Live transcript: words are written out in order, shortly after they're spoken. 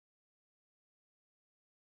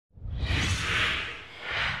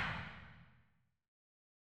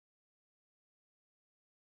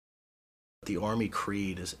The Army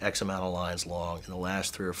creed is X amount of lines long, and the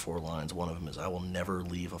last 3 or 4 lines, one of them is, "I will never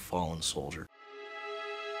leave a fallen soldier."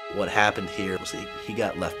 What happened here was that he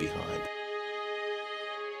got left behind.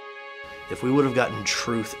 If we would have gotten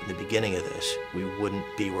truth in the beginning of this, we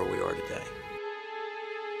wouldn't be where we are today.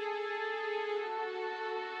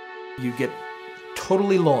 You get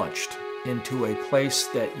totally launched into a place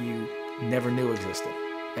that you never knew existed,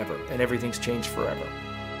 ever, and everything's changed forever.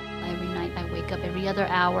 Every night I wake up, every other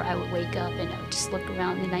hour I would wake up and I would just look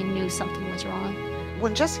around and I knew something was wrong.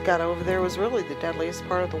 When Jesse got over there, it was really the deadliest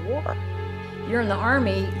part of the war. You're in the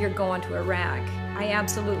Army, you're going to Iraq. I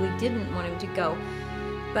absolutely didn't want him to go,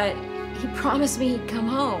 but he promised me he'd come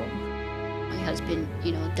home. My husband,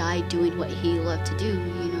 died doing what he loved to do.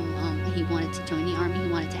 He wanted to join the Army,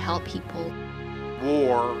 he wanted to help people.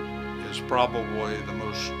 War is probably the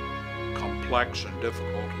most complex and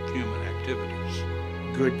difficult of human activities.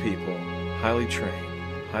 Good people, highly trained,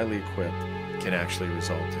 highly equipped, can actually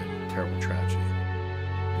result in terrible tragedy.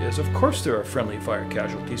 Yes, of course there are friendly fire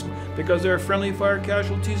casualties, because there are friendly fire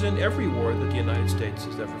casualties in every war that the United States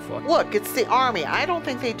has ever fought. Look, it's the Army. I don't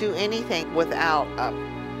think they do anything without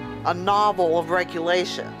a novel of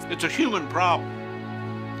regulations. It's a human problem,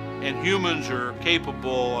 and humans are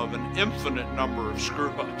capable of an infinite number of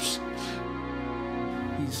screw-ups.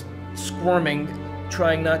 He's squirming,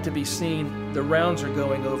 trying not to be seen. The rounds are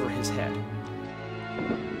going over his head.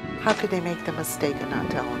 How could they make the mistake of not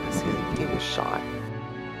telling us he was shot?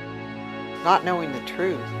 Not knowing the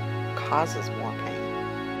truth causes more pain.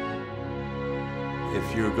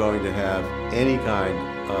 If you're going to have any kind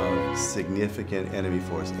of significant enemy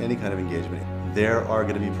force, any kind of engagement, there are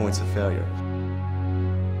going to be points of failure.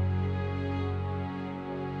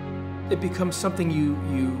 It becomes something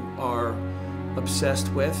you are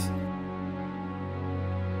obsessed with.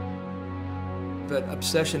 But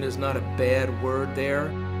obsession is not a bad word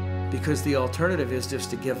there, because the alternative is just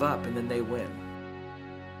to give up and then they win.